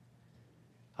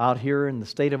 out here in the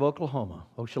state of Oklahoma,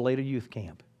 Oshaleta Youth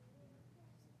Camp,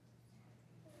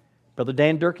 Brother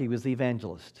Dan Durkee was the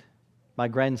evangelist. My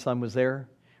grandson was there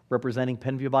representing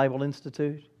Penview Bible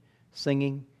Institute,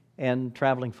 singing and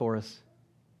traveling for us.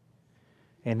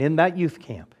 And in that youth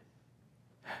camp,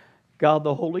 God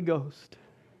the Holy Ghost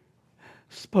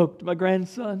spoke to my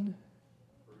grandson.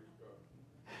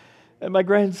 And my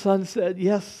grandson said,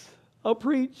 yes, I'll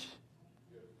preach.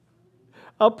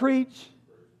 I'll preach.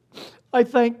 I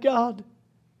thank God.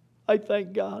 I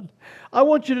thank God. I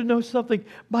want you to know something.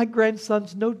 My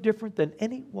grandson's no different than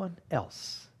anyone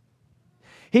else.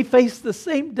 He faced the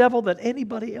same devil that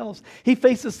anybody else. He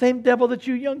faced the same devil that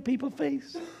you young people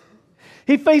face.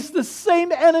 He faced the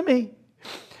same enemy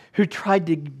who tried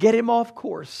to get him off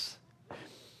course,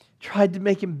 tried to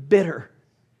make him bitter,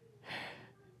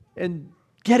 and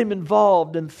get him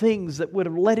involved in things that would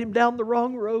have led him down the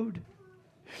wrong road.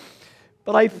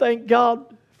 But I thank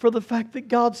God for the fact that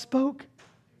God spoke.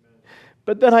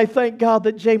 But then I thank God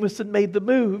that Jameson made the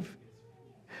move.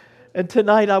 And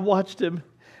tonight I watched him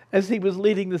as he was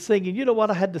leading the singing. You know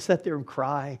what? I had to sit there and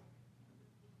cry.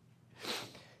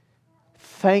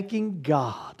 Thanking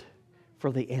God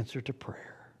for the answer to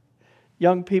prayer.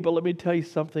 Young people, let me tell you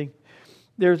something.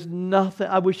 There's nothing,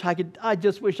 I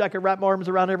just wish I could wrap my arms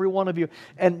around every one of you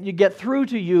and you get through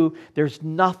to you. There's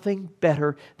nothing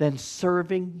better than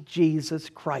serving Jesus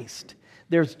Christ.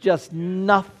 There's just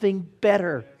nothing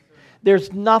better.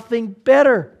 There's nothing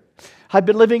better. I've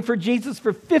been living for Jesus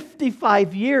for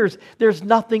 55 years. There's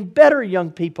nothing better, young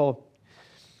people.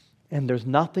 And there's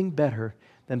nothing better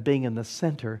than being in the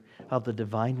center of the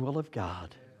divine will of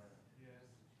God.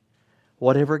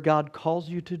 Whatever God calls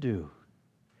you to do,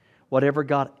 whatever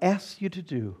God asks you to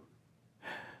do,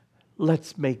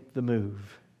 let's make the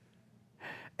move.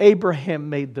 Abraham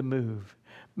made the move.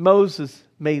 Moses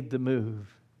made the move.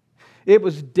 It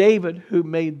was David who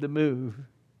made the move.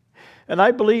 And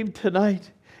I believe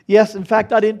tonight, yes, in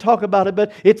fact, I didn't talk about it,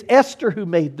 but it's Esther who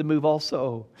made the move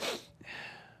also.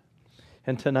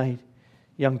 And tonight,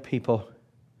 young people,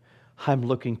 I'm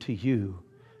looking to you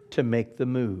to make the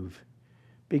move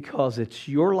because it's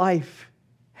your life.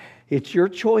 It's your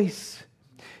choice.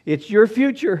 It's your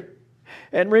future.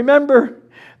 And remember,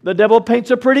 the devil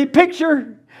paints a pretty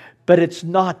picture, but it's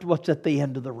not what's at the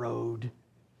end of the road.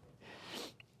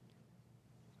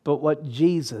 But what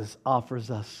Jesus offers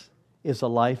us is a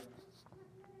life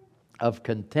of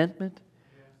contentment,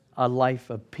 a life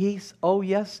of peace. Oh,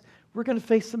 yes, we're going to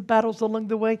face some battles along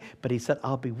the way, but He said,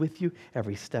 I'll be with you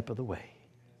every step of the way.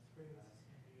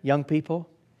 Young people,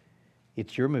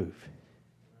 it's your move.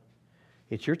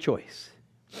 It's your choice.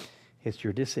 It's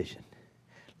your decision.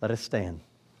 Let us stand.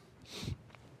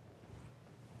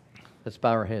 Let's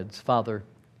bow our heads. Father,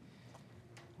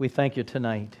 we thank you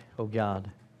tonight, oh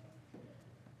God.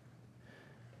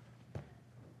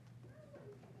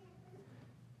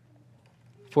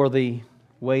 For the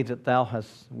way that Thou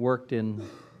hast worked in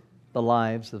the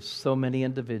lives of so many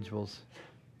individuals.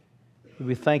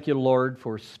 We thank you, Lord,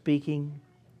 for speaking.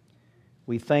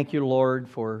 We thank you, Lord,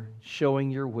 for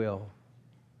showing your will.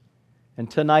 And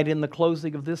tonight in the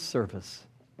closing of this service,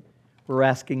 we're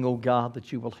asking, oh God,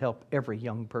 that you will help every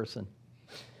young person.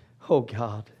 Oh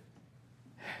God,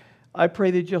 I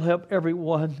pray that you'll help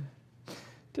everyone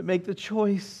to make the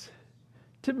choice,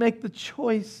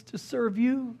 to serve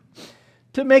you,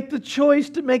 to make the choice,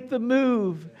 to make the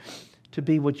move, to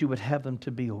be what you would have them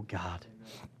to be, oh God.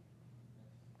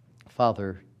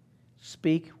 Father,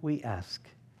 speak, we ask,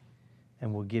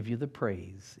 and we'll give you the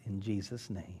praise in Jesus'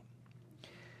 name.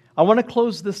 I want to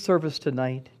close this service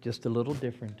tonight just a little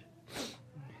different.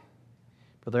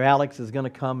 Brother Alex is going to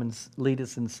come and lead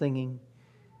us in singing.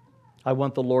 I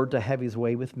want the Lord to have His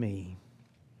way with me.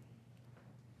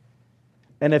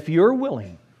 And if you're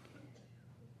willing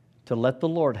to let the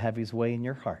Lord have His way in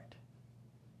your heart,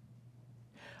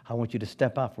 I want you to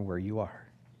step out from where you are.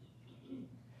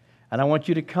 And I want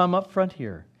you to come up front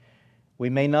here. We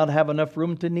may not have enough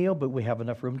room to kneel, but we have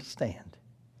enough room to stand.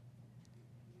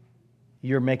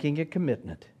 You're making a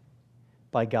commitment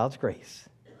by God's grace.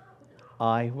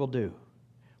 I will do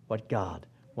what God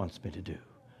wants me to do.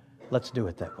 Let's do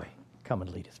it that way. Come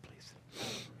and lead us, please.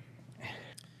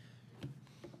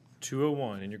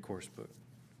 201 in your course book.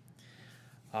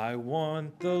 I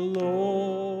want the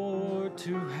Lord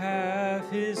to have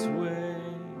His way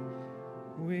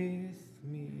with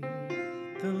me.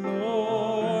 The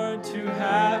Lord to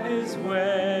have His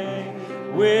way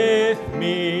with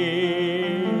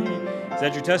me. Is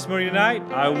that your testimony tonight?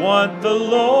 I want the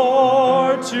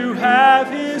Lord to have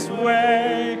His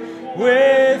way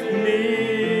with me.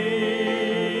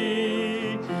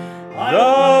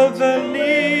 Though the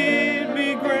need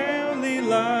be grandly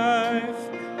life,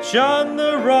 shun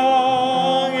the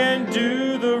wrong and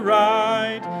do the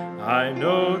right. I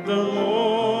know the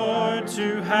Lord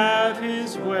to have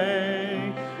His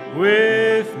way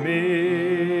with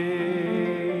me.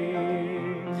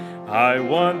 I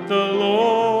want the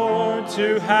Lord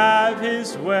to have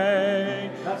His way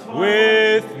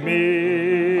with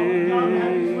me.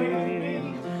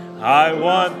 I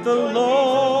want the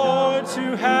Lord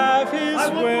to have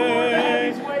His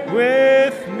way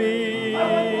with me.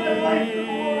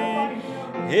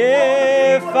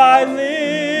 If I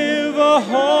live a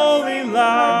holy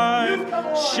life,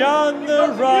 shun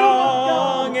the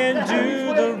wrong and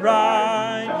do the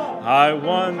right, I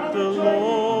want the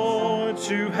Lord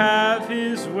to have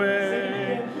His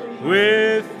way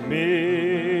with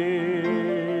me.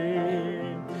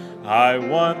 I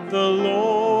want the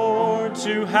Lord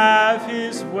to have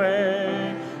His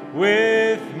way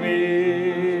with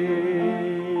me.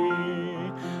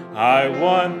 I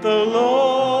want the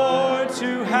Lord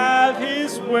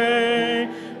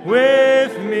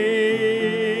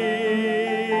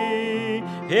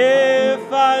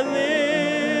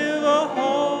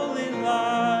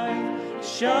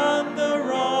shun the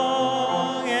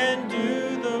wrong and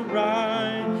do the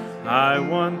right. I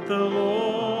want the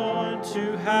Lord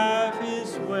to have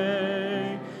his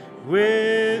way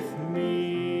with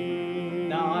me.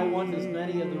 Now, I want as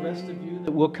many of the rest of you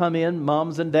that will come in,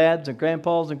 moms and dads and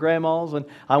grandpas and grandmas, and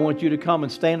I want you to come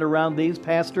and stand around these.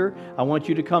 Pastor, I want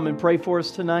you to come and pray for us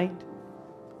tonight.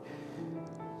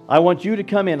 I want you to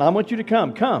come in. I want you to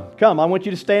come. Come. I want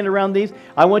you to stand around these.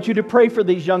 I want you to pray for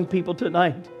these young people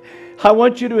tonight. I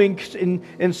want you to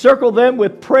encircle them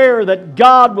with prayer that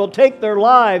God will take their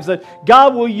lives, that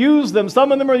God will use them.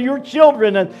 Some of them are your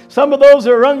children, and some of those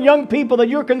are young people that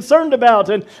you're concerned about.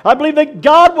 And I believe that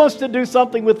God wants to do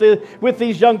something with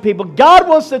these young people. God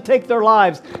wants to take their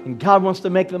lives, and God wants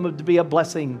to make them to be a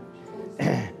blessing.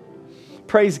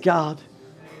 Praise God.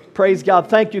 Praise God.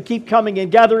 Thank you. Keep coming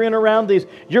and gathering around these.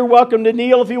 You're welcome to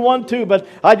kneel if you want to, but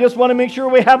I just want to make sure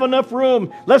we have enough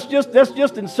room. Let's just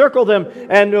encircle them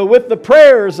and with the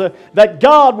prayers that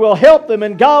God will help them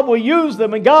and God will use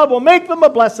them and God will make them a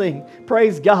blessing.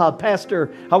 Praise God.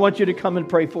 Pastor, I want you to come and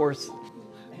pray for us.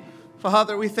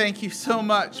 Father, we thank you so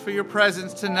much for your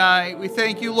presence tonight. We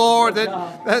thank you, Lord,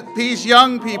 that these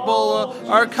young people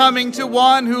are coming to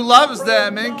one who loves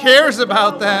them and cares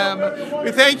about them.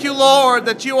 We thank you, Lord,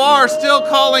 that you are still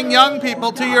calling young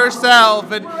people to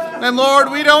yourself. And Lord,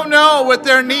 we don't know what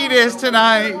their need is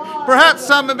tonight. Perhaps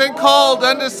some have been called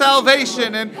unto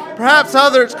salvation, and perhaps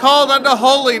others called unto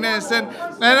holiness, and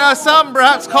some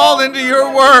perhaps called into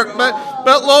your work.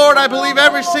 But Lord, I believe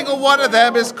every single one of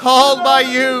them is called by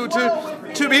you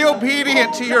to be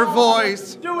obedient to your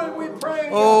voice.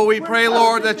 Oh, we pray,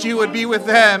 Lord, that you would be with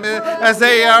them as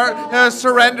they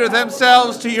surrender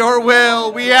themselves to your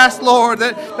will. We ask, Lord,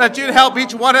 that you'd help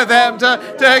each one of them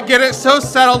to get it so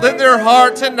settled in their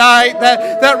heart tonight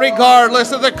that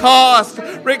regardless of the cost,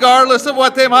 regardless of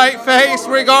what they might face,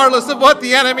 regardless of what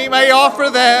the enemy may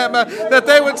offer them, that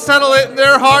they would settle it in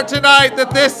their heart tonight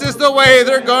that this is the way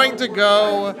they're going to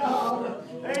go.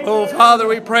 Oh, Father,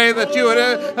 we pray that you would,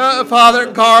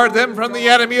 Father, guard them from the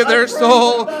enemy of their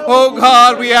soul. Oh,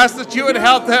 God, we ask that you would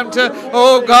help them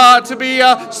to be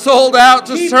sold out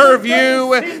to serve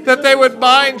you, that they would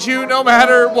mind you no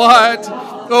matter what.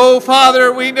 Oh,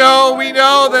 Father, we know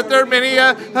that there are many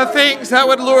things that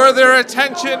would lure their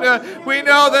attention. We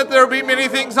know that there will be many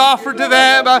things offered to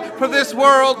them from this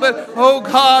world, but, oh,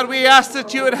 God, we ask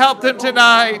that you would help them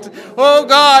tonight. Oh,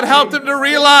 God, help them to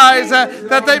realize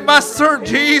that they must serve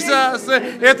Jesus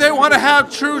if they want to have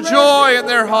true joy in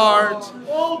their heart.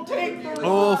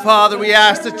 Oh, Father, we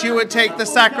ask that you would take the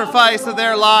sacrifice of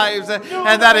their lives and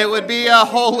that it would be a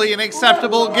holy and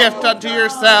acceptable gift unto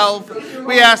yourself.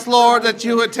 We ask, Lord, that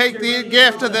you would take the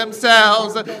gift of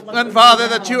themselves and, Father,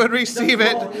 that you would receive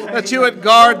it, that you would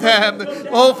guard them.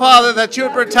 Oh, Father, that you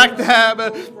would protect them.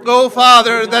 Oh,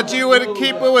 Father, that you would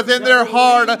keep within their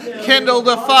heart kindled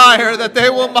a fire, that they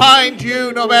will mind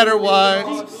you no matter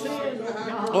what.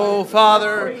 Oh,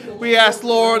 Father, we ask,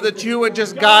 Lord, that you would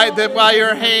just guide them by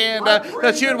your hand,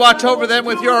 that you would watch over them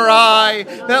with your eye,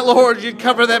 that, Lord, you'd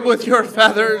cover them with your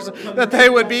feathers, that they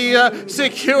would be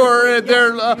secure in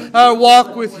their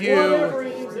walk with you.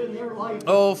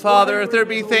 Oh, Father, if there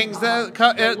be things that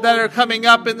are coming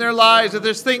up in their lives, if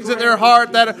there's things in their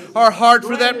heart that are hard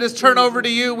for them to turn over to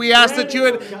you, we ask that you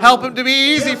would help them to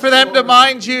be easy for them to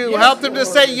mind you, help them to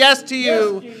say yes to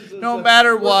you, no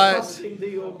matter what.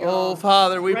 Oh,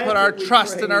 Father, we put our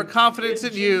trust and our confidence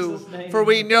in you, for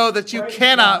we know that you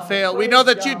cannot fail. We know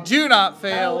that you do not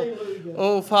fail.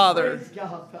 Oh, Father,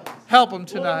 help them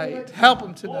tonight. Help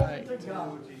them tonight.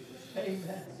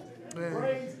 Amen.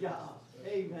 Praise God.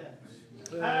 Amen.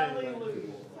 Hallelujah.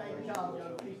 Thank God,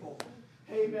 young people.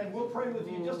 Amen. We'll pray with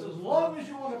you just as long as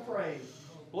you want to pray.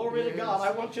 Glory to God.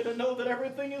 I want you to know that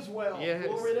everything is well. Yes.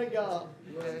 Glory to God.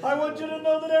 Yes. I want you to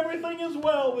know that everything is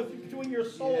well between your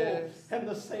soul and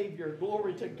the Savior.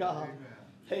 Glory to God.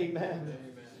 Amen.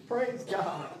 Praise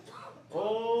God.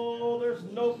 Oh, there's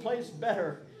no place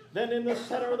better than in the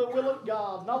center of the will of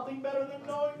God. Nothing better than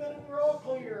knowing that we're all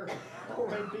clear.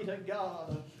 Glory be to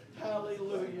God.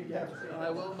 Hallelujah. Yes.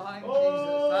 I will mind Jesus.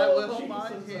 I will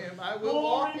mind him. I will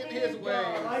walk in his ways.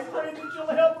 I pray that you'll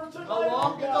help her tonight. I'll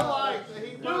walk in the light that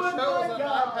he shows on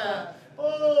my path.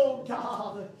 Oh,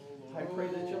 God. I pray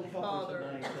that you'll help Father.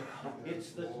 her tonight.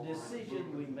 It's the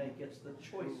decision we make. It's the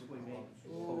choice we make.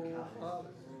 Oh, God.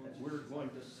 That we're going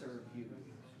to serve you.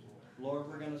 Lord,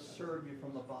 we're going to serve you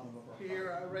from the bottom of our heart.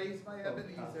 Here I raise my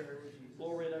Ebenezer.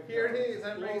 Glory to God. Here it is.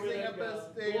 I'm raising up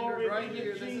a standard right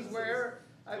here. This is where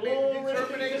I made the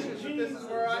determination that this is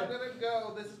where I'm going to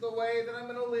go. This is the way that I'm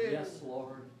going to live. Yes,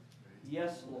 Lord.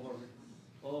 Yes, Lord.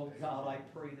 Oh, God, I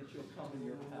pray that you'll come in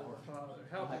your power. Father,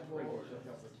 help I me, pray Lord. that you'll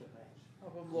help her tonight.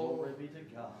 Help him, Glory Lord. be to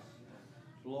God.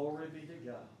 Glory be to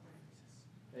God.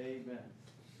 Amen.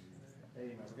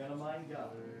 Amen. We're going to mind God.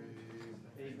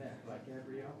 Amen. Right,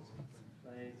 Gabrielle?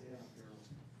 Thank God.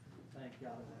 Thank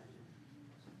God.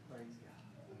 Praise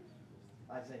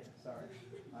God.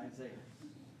 Isaiah.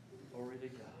 Glory to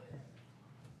God.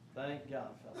 Thank God,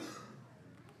 fellas.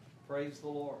 Praise the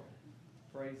Lord.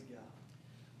 Praise God.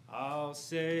 I'll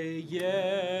say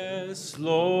yes,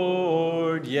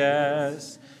 Lord,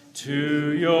 yes,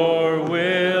 to your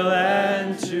will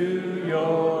and to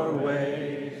your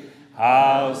way.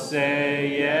 I'll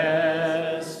say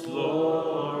yes,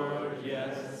 Lord,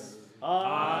 yes.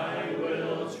 I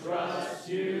will trust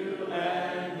you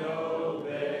and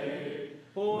obey.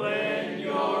 When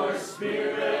your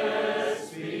Spirit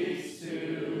speaks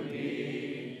to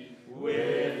me,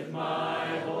 with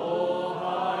my whole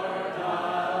heart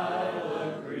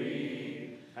I'll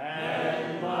agree,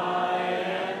 and my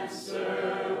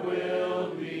answer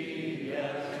will be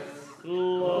yes,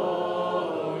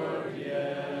 Lord,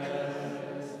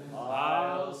 yes.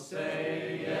 I'll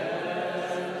say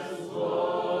yes,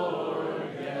 Lord,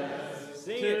 yes.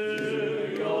 Sing it.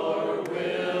 To your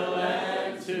will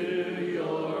and to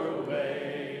your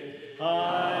way.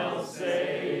 I'll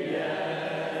say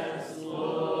yes,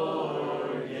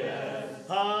 Lord, yes.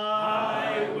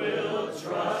 I will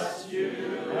trust you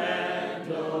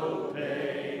and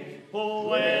obey.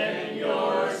 When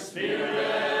your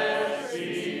Spirit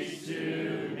speaks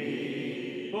to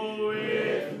me,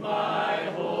 with my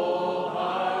whole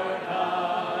heart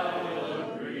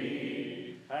I'll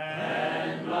agree,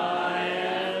 and my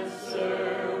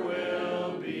answer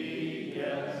will be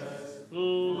yes,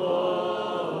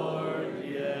 Lord,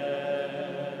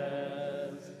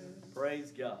 yes.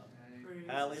 Praise God.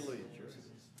 Hallelujah, church.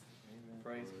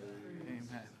 Praise God. Amen.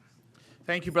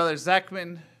 Thank you, Brother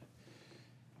Zeckman.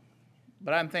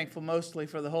 But I'm thankful mostly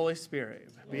for the Holy Spirit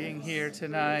being here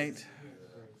tonight.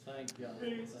 Thank God.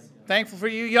 Thank God. Thankful for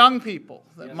you young people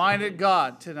that Yes, minded indeed.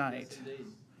 God Yes, tonight. indeed.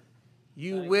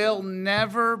 You Thank will God.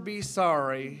 never be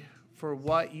sorry for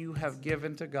what you have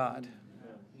given to God.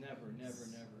 Never, never, never.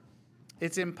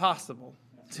 It's impossible.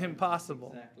 It's impossible.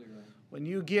 Exactly right. When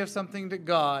you give something to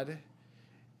God,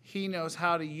 He knows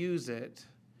how to use it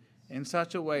in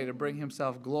such a way to bring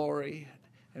Himself glory,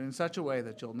 and in such a way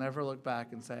that you'll never look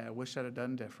back and say, I wish I'd have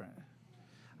done different.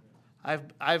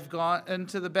 I've gone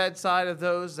into the bedside of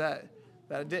those that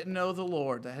didn't know the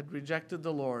Lord, that had rejected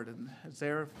the Lord, and as they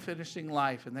were finishing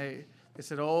life, and they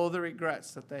said, oh, the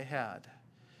regrets that they had.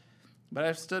 But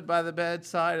I've stood by the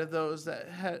bedside of those that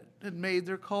had made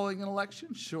their calling and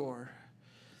election sure.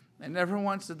 And never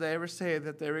once did they ever say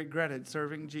that they regretted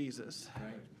serving Jesus.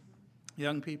 Right.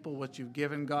 Young people, what you've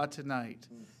given God tonight,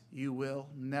 you will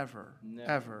never,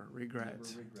 ever regret.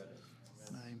 Never regret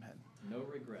it. Amen. No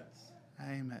regrets.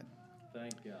 Amen.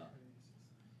 Thank God.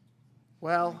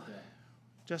 Well, Thank God.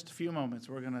 just a few moments.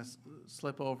 We're going to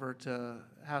slip over to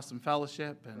have some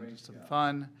fellowship and Praise some God.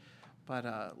 fun.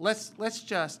 But let's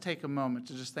just take a moment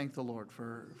to just thank the Lord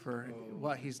for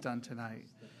what He's done tonight.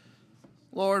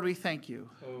 Lord, we thank you.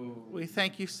 We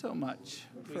thank you so much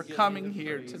for coming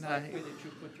here tonight.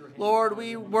 Lord,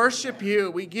 we worship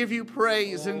you. We give you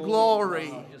praise and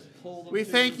glory. We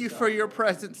thank you for your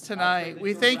presence tonight.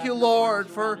 We thank you, Lord,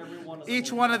 for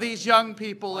each one of these young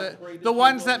people, the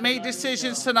ones that made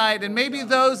decisions tonight, and maybe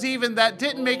those even that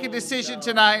didn't make a decision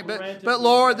tonight, but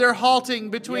Lord, they're halting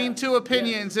between two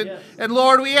opinions. And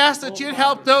Lord, we ask that you'd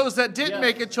help those that didn't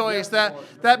make a choice,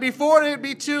 that before it would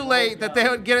be too late, that they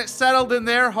would get it settled in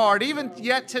their heart, even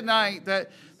yet tonight,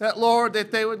 that Lord,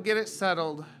 that they would get it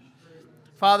settled.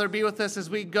 Father, be with us as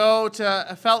we go to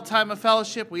a time of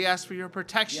fellowship. We ask for your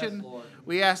protection. Yes, Lord.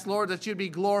 We ask, Lord, that you'd be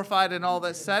glorified in all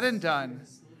that's said and done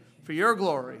for your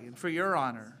glory and for your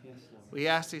honor. Yes, Lord. We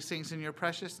ask these things in your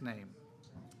precious name.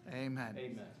 Amen.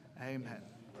 Amen. Amen.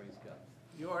 Praise God.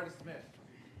 You are dismissed.